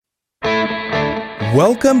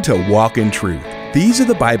Welcome to Walk in Truth. These are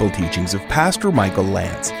the Bible teachings of Pastor Michael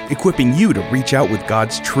Lance, equipping you to reach out with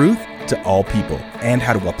God's truth to all people and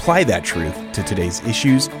how to apply that truth to today's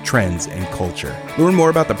issues, trends, and culture. Learn more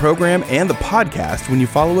about the program and the podcast when you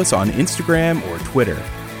follow us on Instagram or Twitter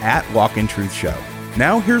at Walk in Truth Show.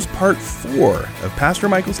 Now here's part 4 of Pastor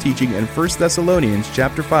Michael's teaching in 1 Thessalonians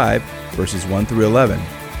chapter 5, verses 1 through 11,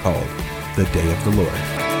 called The Day of the Lord.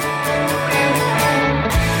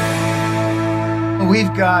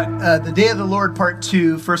 We've got the Day of the Lord, part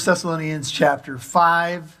 2, 1 Thessalonians chapter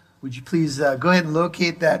 5. Would you please go ahead and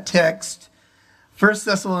locate that text? 1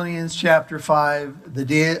 Thessalonians chapter 5, the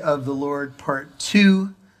Day of the Lord, part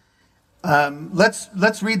 2.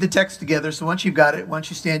 Let's read the text together. So once you've got it, why don't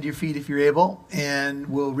you stand to your feet if you're able, and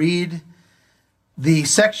we'll read the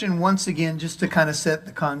section once again just to kind of set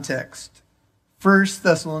the context. 1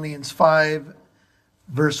 Thessalonians 5,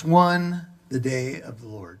 verse 1, the Day of the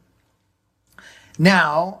Lord.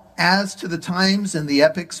 Now, as to the times and the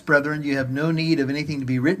epochs, brethren, you have no need of anything to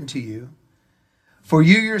be written to you. For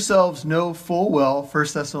you yourselves know full well,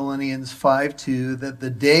 1 Thessalonians 5:2, that the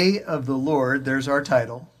day of the Lord, there's our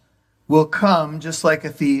title, will come just like a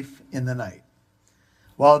thief in the night.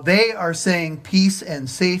 While they are saying peace and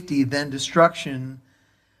safety, then destruction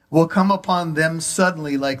will come upon them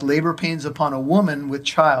suddenly like labor pains upon a woman with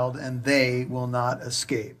child, and they will not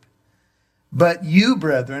escape. But you,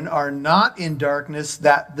 brethren, are not in darkness,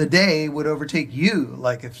 that the day would overtake you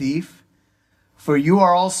like a thief. For you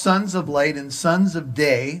are all sons of light and sons of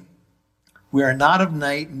day. We are not of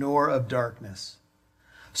night nor of darkness.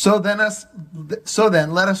 So then,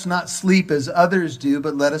 let us not sleep as others do,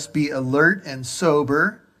 but let us be alert and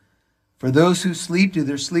sober. For those who sleep do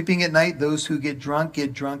their sleeping at night. Those who get drunk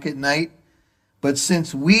at night. But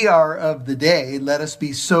since we are of the day, let us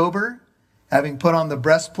be sober, having put on the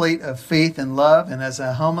breastplate of faith and love, and as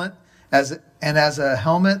a helmet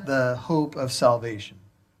the hope of salvation.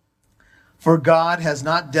 For God has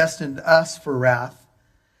not destined us for wrath,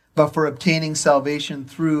 but for obtaining salvation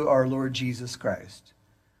through our Lord Jesus Christ,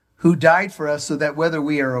 who died for us, so that whether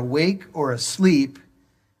we are awake or asleep,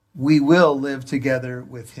 we will live together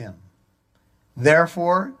with him.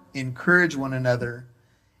 Therefore, encourage one another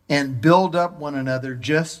and build up one another,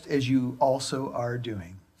 just as you also are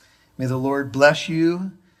doing. May the Lord bless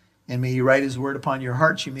you, and may he write his word upon your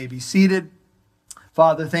hearts. You may be seated.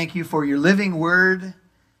 Father, thank you for your living word.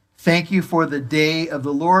 Thank you for the day of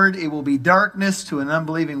the Lord. It will be darkness to an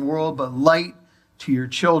unbelieving world, but light to your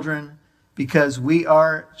children, because we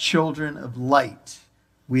are children of light.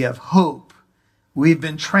 We have hope. We've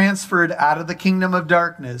been transferred out of the kingdom of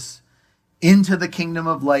darkness into the kingdom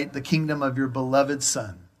of light, the kingdom of your beloved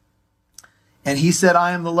Son. And he said,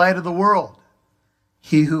 I am the light of the world.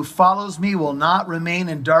 He who follows me will not remain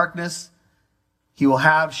in darkness. She will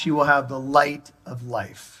have the light of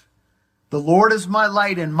life. The Lord is my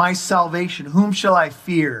light and my salvation. Whom shall I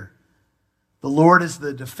fear? The Lord is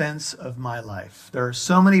the defense of my life. There are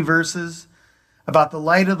so many verses about the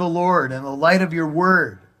light of the Lord and the light of your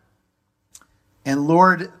word. And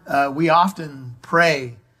Lord, we often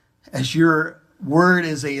pray, as your word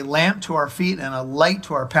is a lamp to our feet and a light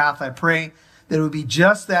to our path, I pray that it would be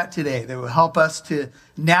just that today, that would help us to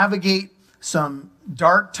navigate some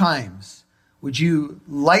dark times. Would you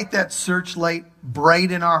light that searchlight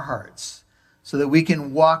bright in our hearts so that we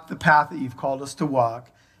can walk the path that you've called us to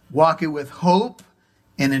walk it with hope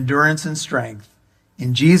and endurance and strength.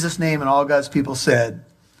 In Jesus' name, and all God's people said,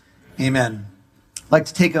 amen. I'd like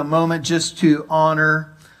to take a moment just to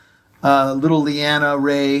honor little Leanna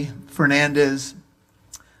Ray Fernandez.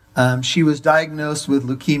 She was diagnosed with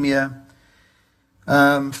leukemia.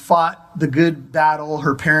 Fought the good battle.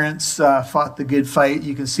 Her parents fought the good fight.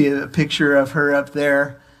 You can see a picture of her up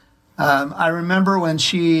there. I remember when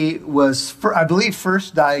she was,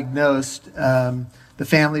 first diagnosed, the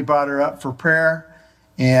family brought her up for prayer,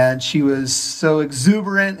 and she was so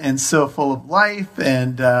exuberant and so full of life.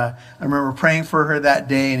 And I remember praying for her that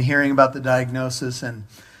day and hearing about the diagnosis. And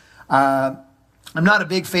I'm not a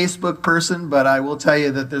big Facebook person, but I will tell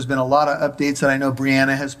you that there's been a lot of updates that I know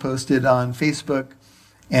Brianna has posted on Facebook.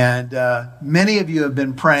 And many of you have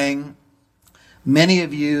been praying. Many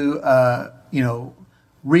of you,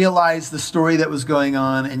 realized the story that was going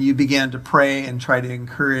on, and you began to pray and try to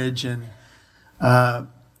encourage. And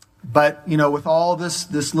but with all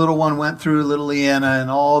this little one went through, little Leanna, and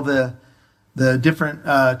all the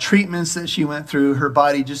different treatments that she went through, her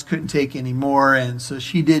body just couldn't take any more, and so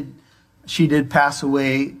she did pass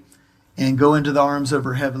away and go into the arms of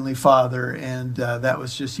her Heavenly Father, and that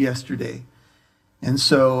was just yesterday. And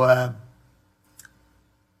so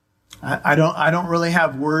I don't really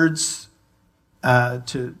have words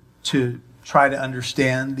to try to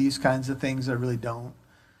understand these kinds of things. I really don't.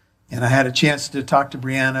 And I had a chance to talk to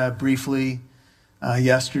Brianna briefly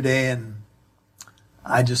yesterday, and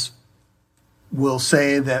I just will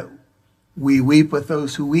say that we weep with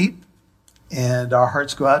those who weep, and our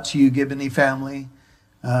hearts go out to you, Gibney family.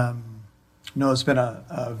 It's been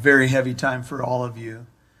a very heavy time for all of you.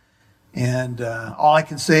 And all I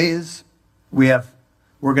can say is we're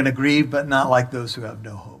going to grieve, but not like those who have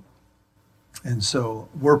no hope. And so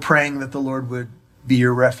we're praying that the Lord would be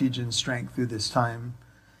your refuge and strength through this time,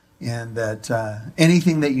 and that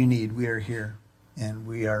anything that you need, we are here, and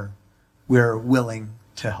we are willing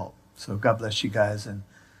to help. So God bless you guys, and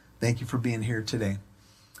thank you for being here today.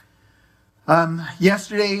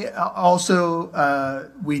 Yesterday,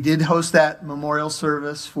 also, we did host that memorial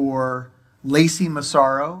service for Lacey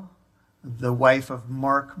Massaro, the wife of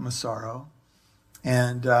Mark Massaro.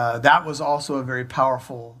 And that was also a very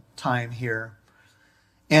powerful time here.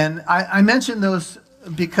 And I mention those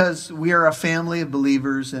because we are a family of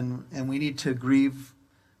believers, and we need to grieve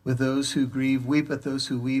with those who grieve, weep with those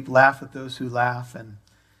who weep, laugh with those who laugh.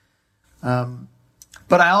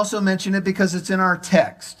 But I also mention it because it's in our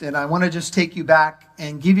text, and I want to just take you back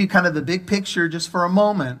and give you kind of the big picture just for a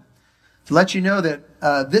moment to let you know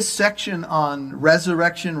that this section on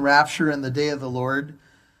resurrection, rapture, and the day of the Lord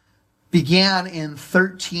began in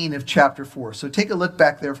 13 of chapter 4. So take a look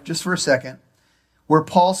back there just for a second, where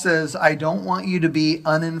Paul says, I don't want you to be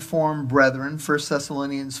uninformed, brethren, 1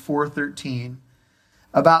 Thessalonians 4:13,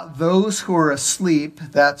 about those who are asleep,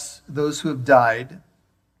 that's those who have died,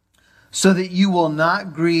 so that you will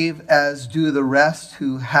not grieve as do the rest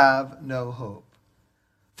who have no hope.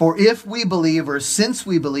 For if we believe, or since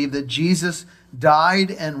we believe that Jesus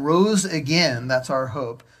died and rose again, that's our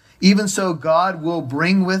hope, even so God will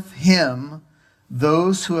bring with him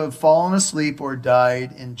those who have fallen asleep or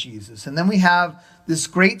died in Jesus. And then we have this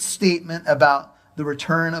great statement about the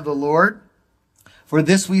return of the Lord. For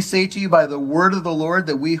this we say to you by the word of the Lord,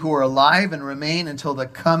 that we who are alive and remain until the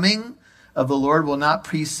coming of the Lord will not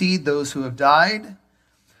precede those who have died.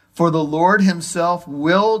 For the Lord himself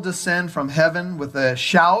will descend from heaven with a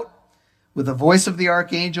shout, with the voice of the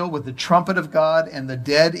archangel, with the trumpet of God, and the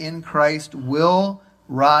dead in Christ will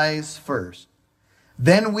rise first.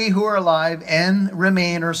 Then we who are alive and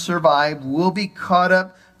remain or survive will be caught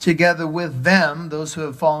up together with them, those who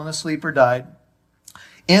have fallen asleep or died,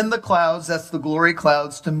 in the clouds, that's the glory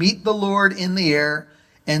clouds, to meet the Lord in the air.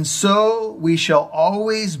 And so we shall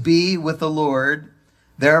always be with the Lord.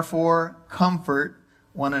 Therefore, comfort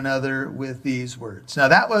one another with these words. Now,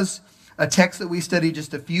 that was a text that we studied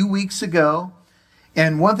just a few weeks ago.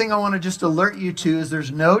 And one thing I want to just alert you to is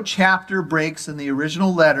there's no chapter breaks in the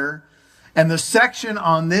original letter. And the section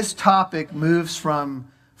on this topic moves from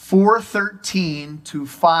 4:13 to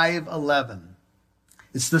 5:11.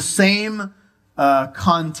 It's the same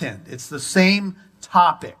content. It's the same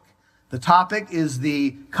topic. The topic is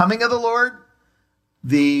the coming of the Lord,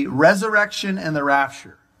 the resurrection, and the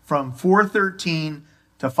rapture, from 4:13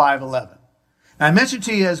 to 5:11. And I mentioned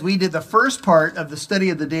to you as we did the first part of the study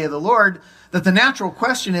of the day of the Lord that the natural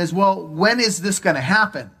question is, well, when is this going to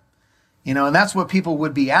happen? And that's what people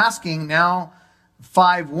would be asking now.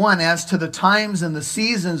 5:1, as to the times and the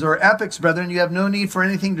seasons or epochs, brethren, you have no need for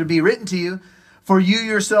anything to be written to you, for you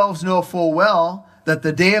yourselves know full well that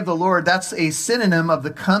the day of the Lord, that's a synonym of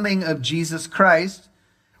the coming of Jesus Christ,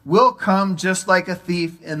 will come just like a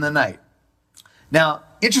thief in the night. Now,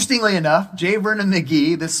 interestingly enough, J. Vernon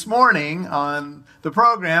McGee this morning on the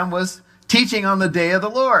program was teaching on the day of the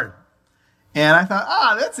Lord. And I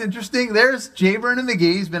thought, that's interesting. There's J. Vernon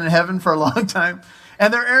McGee. He's been in heaven for a long time.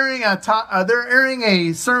 And they're airing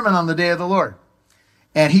a sermon on the day of the Lord.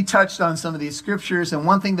 And he touched on some of these scriptures. And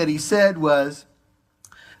one thing that he said was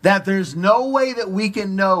that there's no way that we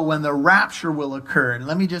can know when the rapture will occur. And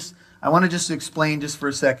I want to just explain just for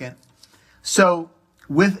a second. So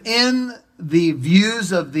within the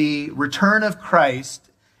views of the return of Christ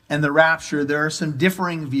and the rapture, there are some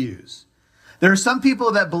differing views. There are some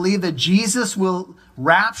people that believe that Jesus will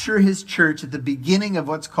rapture his church at the beginning of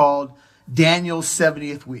what's called Daniel's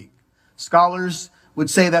 70th week. Scholars would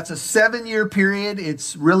say that's a 7-year period.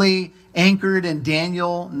 It's really anchored in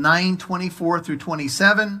Daniel 9:24 through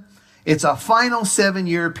 27. It's a final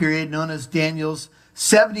 7-year period known as Daniel's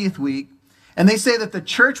 70th week. And they say that the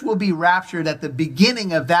church will be raptured at the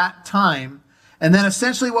beginning of that time. And then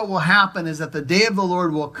essentially what will happen is that the day of the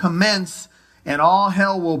Lord will commence and all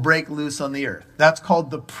hell will break loose on the earth. That's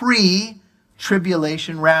called the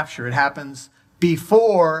pre-tribulation rapture. It happens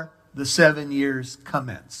before the 7 years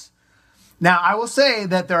commence. Now, I will say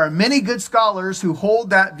that there are many good scholars who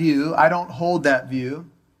hold that view. I don't hold that view,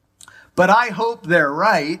 but I hope they're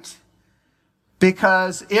right,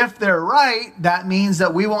 Because if they're right, that means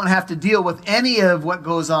that we won't have to deal with any of what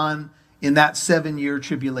goes on in that 7-year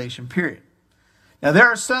tribulation period. Now, there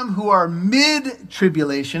are some who are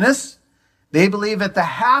mid-tribulationists. They believe at the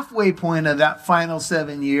halfway point of that final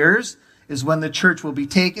 7 years is when the church will be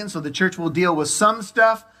taken. So the church will deal with some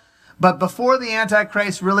stuff. But before the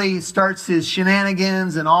Antichrist really starts his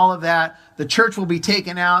shenanigans and all of that, the church will be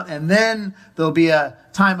taken out, and then there'll be a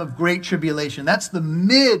time of great tribulation. That's the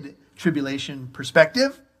mid-tribulation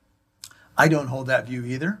perspective. I don't hold that view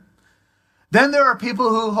either. Then there are people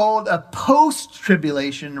who hold a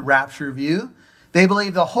post-tribulation rapture view. They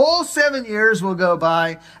believe the whole 7 years will go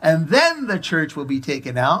by, and then the church will be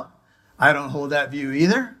taken out. I don't hold that view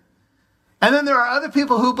either. And then there are other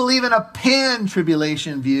people who believe in a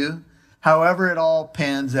pan-tribulation view, however it all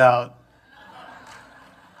pans out.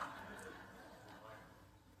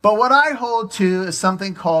 But what I hold to is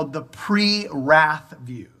something called the pre-wrath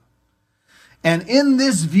view. And in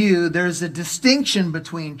this view, there's a distinction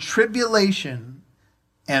between tribulation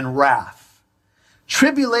and wrath.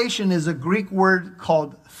 Tribulation is a Greek word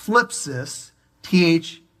called thlipsis,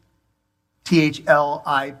 Thlipsis,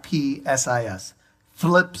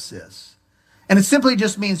 thlipsis. And it simply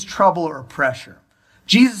just means trouble or pressure.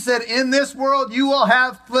 Jesus said, in this world you will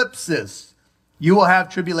have thlipsis. You will have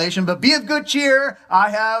tribulation, but be of good cheer. I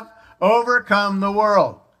have overcome the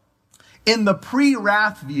world. In the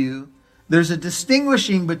pre-wrath view, there's a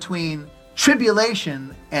distinguishing between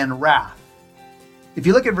tribulation and wrath. If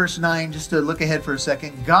you look at verse 9, just to look ahead for a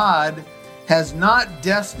second, God has not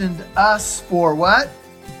destined us for what?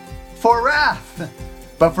 For wrath,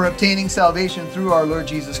 but for obtaining salvation through our Lord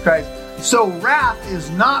Jesus Christ. So wrath is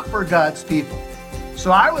not for God's people.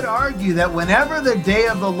 So I would argue that whenever the day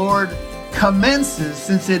of the Lord commences,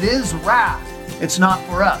 since it is wrath, it's not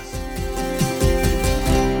for us.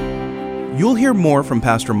 You'll hear more from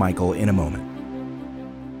Pastor Michael in a moment.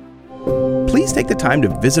 Please take the time to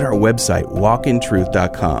visit our website,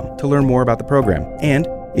 walkintruth.com, to learn more about the program. And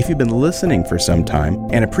if you've been listening for some time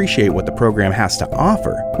and appreciate what the program has to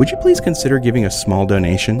offer, would you please consider giving a small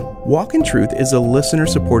donation? Walk in Truth is a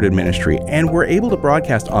listener-supported ministry, and we're able to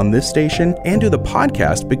broadcast on this station and do the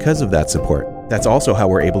podcast because of that support. That's also how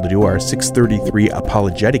we're able to do our 633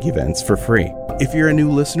 apologetic events for free. If you're a new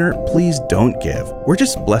listener, please don't give. We're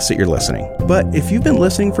just blessed that you're listening. But if you've been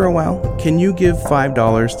listening for a while, can you give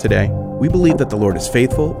 $5 today? We believe that the Lord is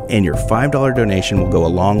faithful, and your $5 donation will go a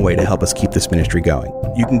long way to help us keep this ministry going.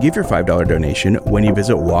 You can give your $5 donation when you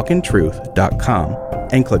visit walkintruth.com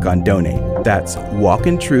and click on Donate. That's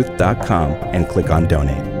walkintruth.com and click on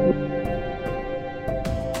Donate.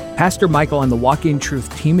 Pastor Michael and the Walk in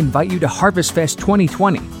Truth team invite you to Harvest Fest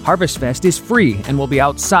 2020. Harvest Fest is free and will be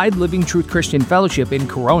outside Living Truth Christian Fellowship in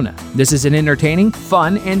Corona. This is an entertaining,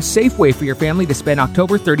 fun, and safe way for your family to spend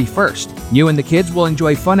October 31st. You and the kids will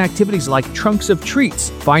enjoy fun activities like Trunks of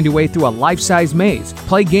Treats, find your way through a life-size maze,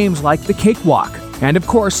 play games like the Cakewalk, and of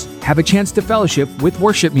course, have a chance to fellowship with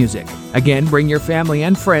worship music. Again, bring your family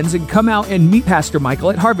and friends and come out and meet Pastor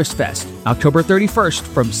Michael at Harvest Fest, October 31st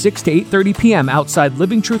from 6 to 8:30 p.m. outside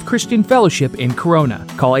Living Truth Christian Fellowship in Corona.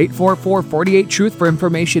 Call 844-48-TRUTH for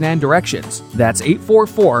information and directions. That's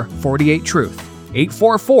 844-48-TRUTH.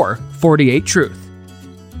 844-48-TRUTH.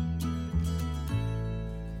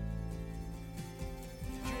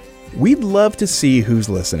 We'd love to see who's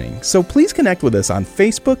listening, so please connect with us on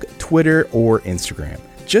Facebook, Twitter, or Instagram.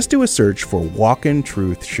 Just do a search for Walk in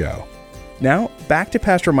Truth Show. Now, back to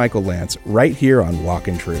Pastor Michael Lantz right here on Walk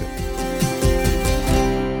in Truth.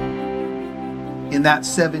 In that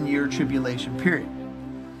 7-year tribulation period.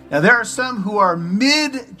 Now, there are some who are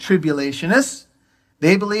mid-tribulationists.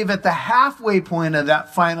 They believe at the halfway point of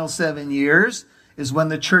that final 7 years is when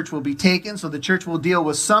the church will be taken. So the church will deal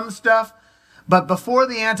with some stuff. But before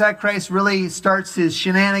the Antichrist really starts his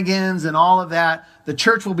shenanigans and all of that, the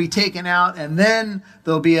church will be taken out, and then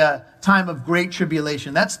there'll be a time of great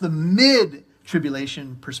tribulation. That's the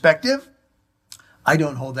mid-tribulation perspective. I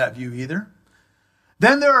don't hold that view either.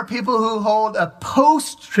 Then there are people who hold a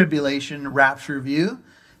post-tribulation rapture view.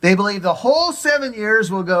 They believe the whole 7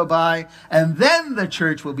 years will go by, and then the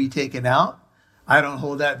church will be taken out. I don't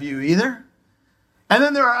hold that view either. And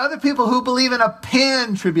then there are other people who believe in a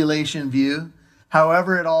pan-tribulation view,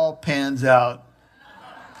 however it all pans out.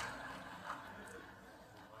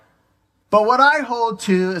 But what I hold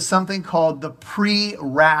to is something called the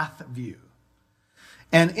pre-wrath view.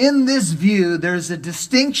 And in this view, there's a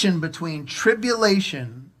distinction between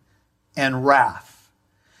tribulation and wrath.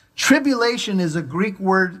 Tribulation is a Greek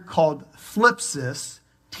word called thlipsis,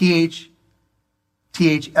 Thlipsis,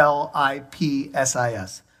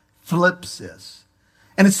 thlipsis.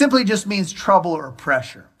 And it simply just means trouble or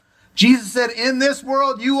pressure. Jesus said, in this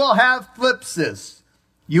world you will have thlipsis.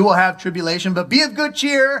 You will have tribulation, but be of good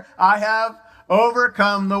cheer. I have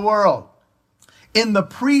overcome the world. In the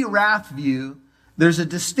pre-wrath view, there's a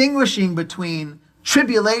distinguishing between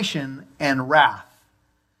tribulation and wrath.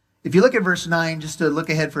 If you look at verse 9, just to look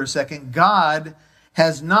ahead for a second, God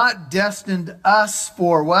has not destined us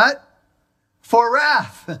for what? For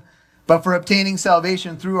wrath, but for obtaining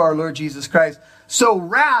salvation through our Lord Jesus Christ. So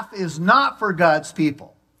wrath is not for God's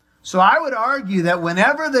people. So I would argue that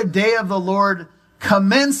whenever the day of the Lord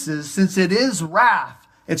commences, since it is wrath,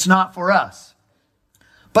 it's not for us.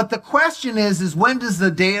 But the question is when does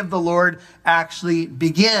the day of the Lord actually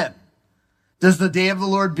begin? Does the day of the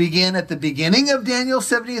Lord begin at the beginning of Daniel's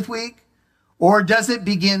 70th week? Or does it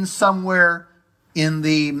begin somewhere in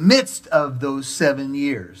the midst of those 7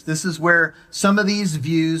 years? This is where some of these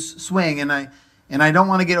views swing. And I don't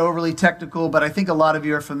want to get overly technical, but I think a lot of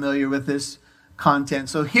you are familiar with this content.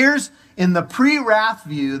 So here's in the pre-wrath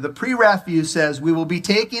view. The pre-wrath view says we will be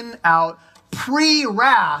taken out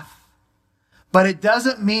pre-wrath, but it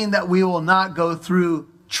doesn't mean that we will not go through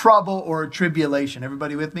trouble or tribulation.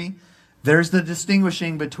 Everybody with me? There's the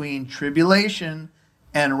distinguishing between tribulation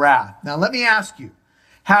and wrath. Now let me ask you,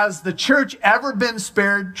 has the church ever been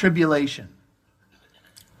spared tribulation?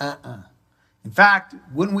 In fact,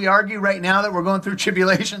 wouldn't we argue right now that we're going through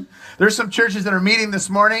tribulation? There's some churches that are meeting this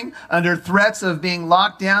morning under threats of being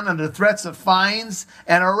locked down, under threats of fines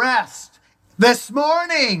and arrest. This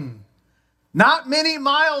morning, not many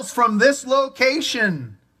miles from this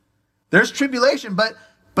location, there's tribulation, but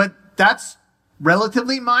that's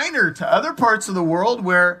relatively minor to other parts of the world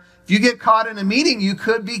where if you get caught in a meeting, you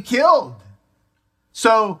could be killed.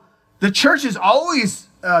 So the church has always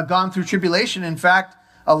gone through tribulation. In fact,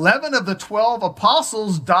 11 of the 12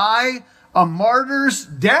 apostles die a martyr's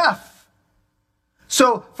death.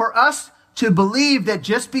 So for us to believe that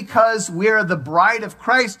just because we're the bride of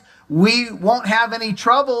Christ, we won't have any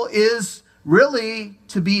trouble is really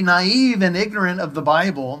to be naive and ignorant of the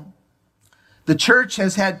Bible. The church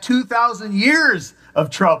has had 2,000 years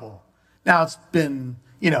of trouble. Now it's been,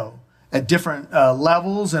 at different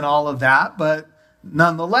levels and all of that, but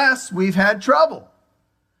nonetheless, we've had trouble.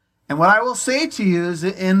 And what I will say to you is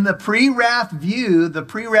that in the pre-wrath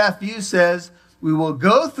view says we will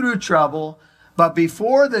go through trouble, but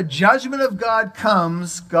before the judgment of God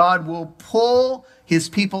comes, God will pull his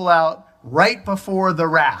people out right before the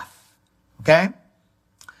wrath. Okay?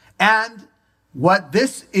 And what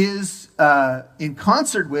this is in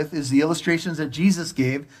concert with is the illustrations that Jesus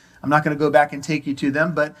gave. I'm not going to go back and take you to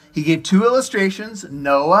them, but he gave 2 illustrations,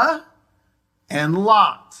 Noah and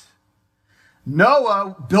Lot.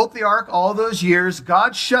 Noah built the ark all those years.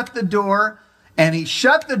 God shut the door, and he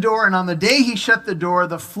shut the door, and on the day he shut the door,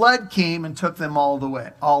 the flood came and took them all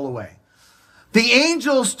away. The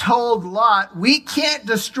angels told Lot, we can't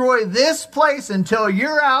destroy this place until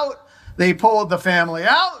you're out. They pulled the family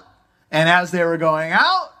out, and as they were going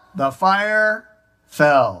out, the fire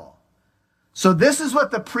fell. So this is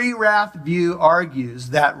what the pre-wrath view argues,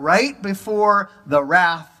 that right before the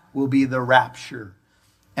wrath will be the rapture.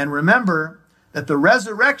 And remember that the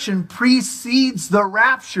resurrection precedes the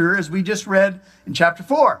rapture, as we just read in chapter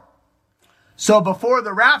 4. So before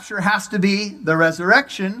the rapture has to be the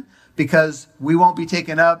resurrection, because we won't be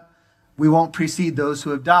taken up, we won't precede those who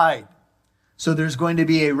have died. So there's going to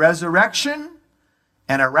be a resurrection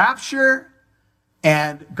and a rapture,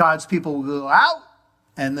 and God's people will go out,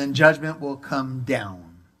 and then judgment will come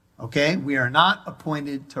down. Okay? We are not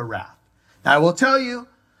appointed to wrath. Now, I will tell you,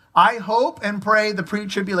 I hope and pray the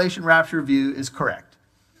pre-tribulation rapture view is correct,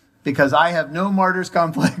 because I have no martyr's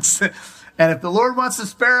complex. And if the Lord wants to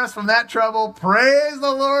spare us from that trouble, praise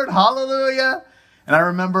the Lord, hallelujah. And I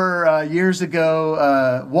remember years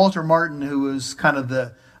ago, Walter Martin, who was kind of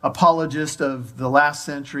the apologist of the last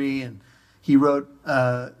century, and he wrote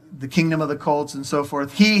The Kingdom of the Cults and so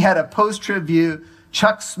forth. He had a post-trib view.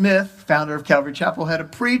 Chuck Smith, founder of Calvary Chapel, had a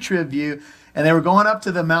pre-trib view. And they were going up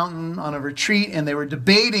to the mountain on a retreat, and they were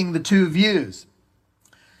debating the 2 views.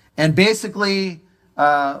 And basically,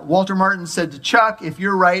 Walter Martin said to Chuck, if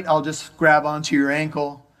you're right, I'll just grab onto your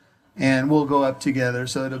ankle, and we'll go up together,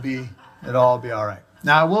 so it'll all be all right.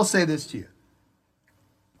 Now, I will say this to you.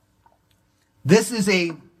 This is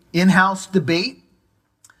a in-house debate.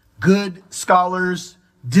 Good scholars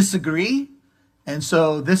disagree. And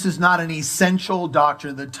so this is not an essential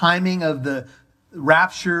doctrine. The timing of the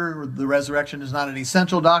rapture, or the resurrection, is not an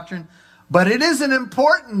essential doctrine, but it is an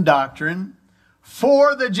important doctrine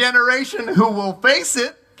for the generation who will face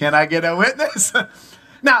it. Can I get a witness?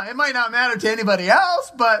 Now, it might not matter to anybody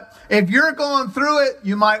else, but if you're going through it,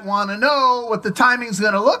 you might want to know what the timing's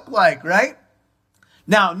going to look like, right?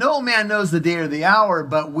 Now, no man knows the day or the hour,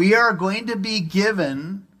 but we are going to be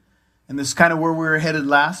given, and this is kind of where we were headed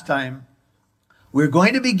last time, we're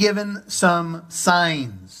going to be given some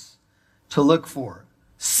signs to look for,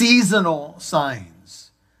 seasonal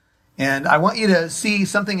signs. And I want you to see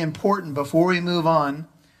something important before we move on,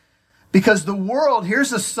 because the world,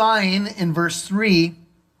 here's a sign in verse 3,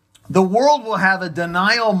 the world will have a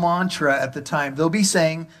denial mantra at the time. They'll be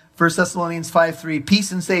saying, 1 Thessalonians 5:3,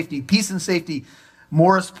 peace and safety, peace and safety.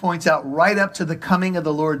 Morris points out right up to the coming of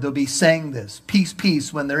the Lord, they'll be saying this, peace,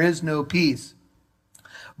 peace, when there is no peace.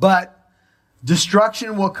 But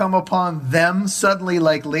destruction will come upon them suddenly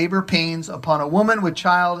like labor pains upon a woman with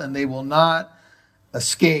child, and they will not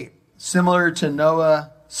escape. Similar to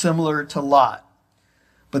Noah, similar to Lot.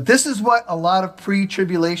 But this is what a lot of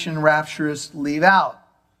pre-tribulation rapturists leave out.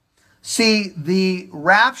 See, the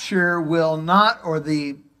rapture will not, or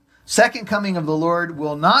the second coming of the Lord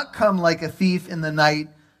will not come like a thief in the night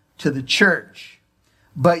to the church.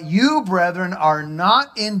 But you, brethren, are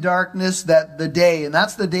not in darkness that the day, and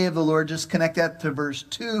that's the day of the Lord, just connect that to verse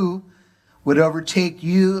 2, would overtake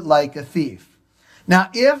you like a thief. Now,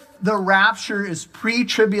 if the rapture is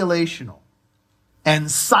pre-tribulational and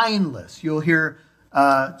signless, you'll hear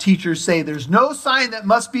teachers say there's no sign that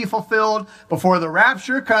must be fulfilled before the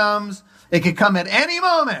rapture comes. It could come at any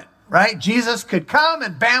moment, right? Jesus could come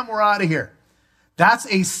and bam, we're out of here. That's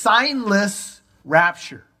a signless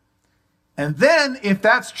rapture. And then, if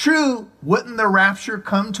that's true, wouldn't the rapture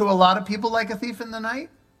come to a lot of people like a thief in the night?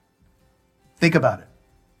 Think about it.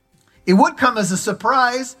 It would come as a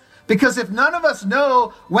surprise, because if none of us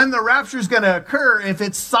know when the rapture is going to occur, if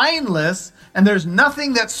it's signless and there's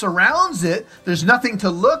nothing that surrounds it, there's nothing to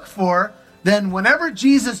look for, then whenever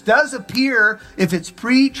Jesus does appear, if it's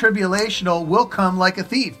pre-tribulational, will come like a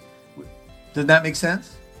thief. Doesn't that make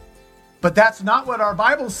sense? But that's not what our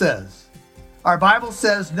Bible says. Our Bible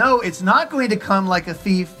says, no, it's not going to come like a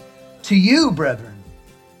thief to you, brethren,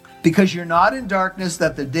 because you're not in darkness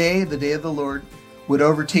that the day of the Lord, would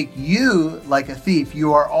overtake you like a thief.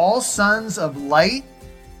 You are all sons of light,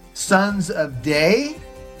 sons of day.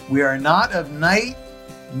 We are not of night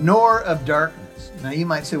nor of darkness. Now you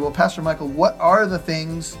might say, well, Pastor Michael, what are the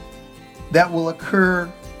things that will occur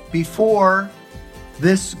before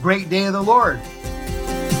this great day of the Lord?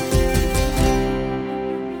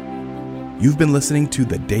 You've been listening to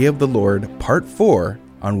The Day of the Lord, Part 4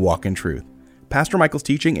 on Walk in Truth. Pastor Michael's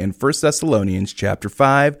teaching in 1 Thessalonians chapter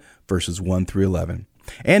 5, verses 1 through 11.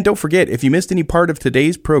 And don't forget, if you missed any part of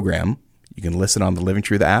today's program, you can listen on the Living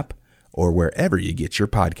Truth app or wherever you get your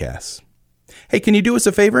podcasts. Hey, can you do us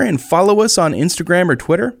a favor and follow us on Instagram or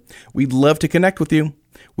Twitter? We'd love to connect with you.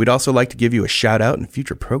 We'd also like to give you a shout out in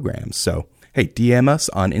future programs. So, hey, DM us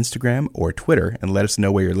on Instagram or Twitter and let us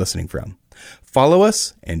know where you're listening from. Follow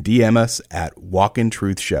us and DM us at Walk in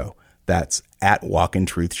Truth Show. That's at Walk in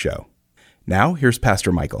Truth Show. Now, here's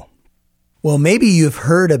Pastor Michael. Well, maybe you've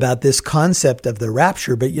heard about this concept of the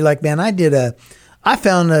rapture, but you're like, man, I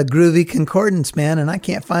found a groovy concordance, man, and I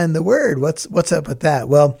can't find the word. What's up with that?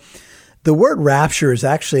 Well, the word rapture is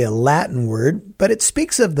actually a Latin word, but it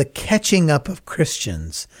speaks of the catching up of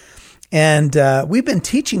Christians. And we've been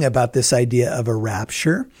teaching about this idea of a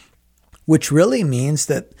rapture, which really means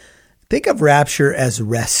that think of rapture as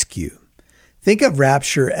rescue. Think of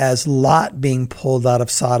rapture as Lot being pulled out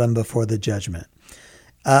of Sodom before the judgment,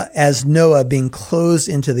 as Noah being closed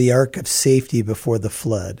into the ark of safety before the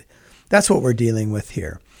flood. That's what we're dealing with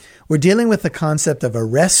here. We're dealing with the concept of a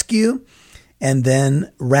rescue and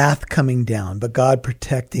then wrath coming down, but God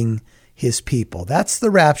protecting his people. That's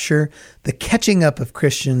the rapture, the catching up of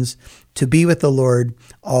Christians to be with the Lord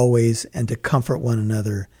always and to comfort one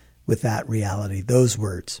another with that reality, those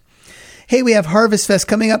words. Hey, we have Harvest Fest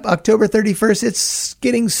coming up October 31st. It's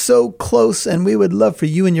getting so close, and we would love for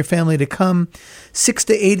you and your family to come. 6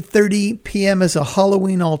 to 8:30 p.m. is a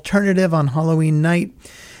Halloween alternative on Halloween night.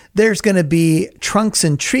 There's going to be trunks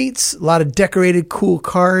and treats, a lot of decorated cool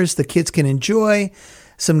cars the kids can enjoy,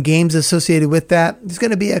 some games associated with that. There's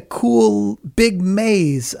going to be a cool big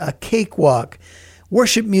maze, a cakewalk,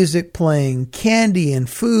 worship music playing, candy and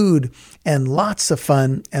food, and lots of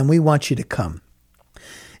fun, and we want you to come.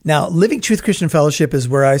 Now, Living Truth Christian Fellowship is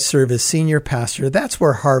where I serve as senior pastor. That's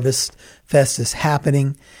where Harvest Fest is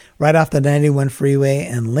happening, right off the 91 freeway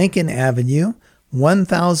and Lincoln Avenue,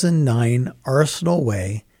 1009 Arsenal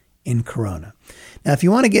Way in Corona. Now, if you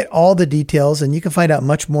want to get all the details, and you can find out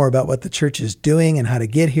much more about what the church is doing and how to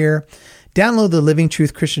get here, download the Living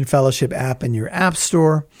Truth Christian Fellowship app in your app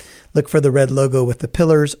store, look for the red logo with the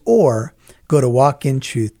pillars, or go to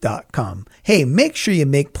walkintruth.com. Hey, make sure you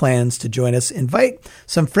make plans to join us. Invite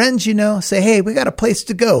some friends you know. Say, hey, we got a place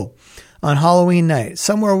to go on Halloween night,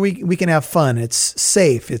 somewhere we can have fun. It's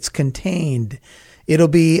safe. It's contained. It'll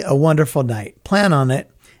be a wonderful night. Plan on it,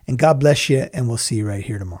 and God bless you, and we'll see you right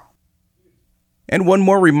here tomorrow. And one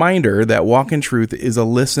more reminder that Walk in Truth is a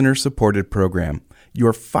listener-supported program.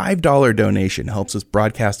 Your $5 donation helps us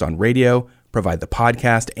broadcast on radio, provide the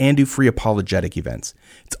podcast, and do free apologetic events.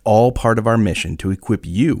 It's all part of our mission to equip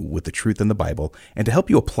you with the truth in the Bible and to help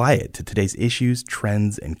you apply it to today's issues,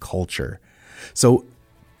 trends, and culture. So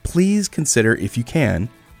please consider, if you can,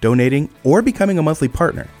 donating or becoming a monthly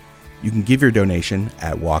partner. You can give your donation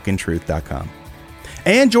at walkintruth.com.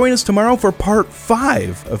 And join us tomorrow for part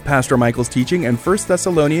 5 of Pastor Michael's teaching in 1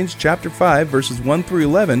 Thessalonians chapter 5, verses 1 through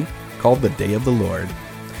 11, called The Day of the Lord.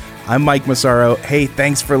 I'm Mike Massaro. Hey,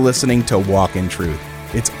 thanks for listening to Walk in Truth.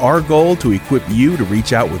 It's our goal to equip you to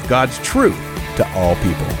reach out with God's truth to all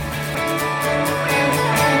people.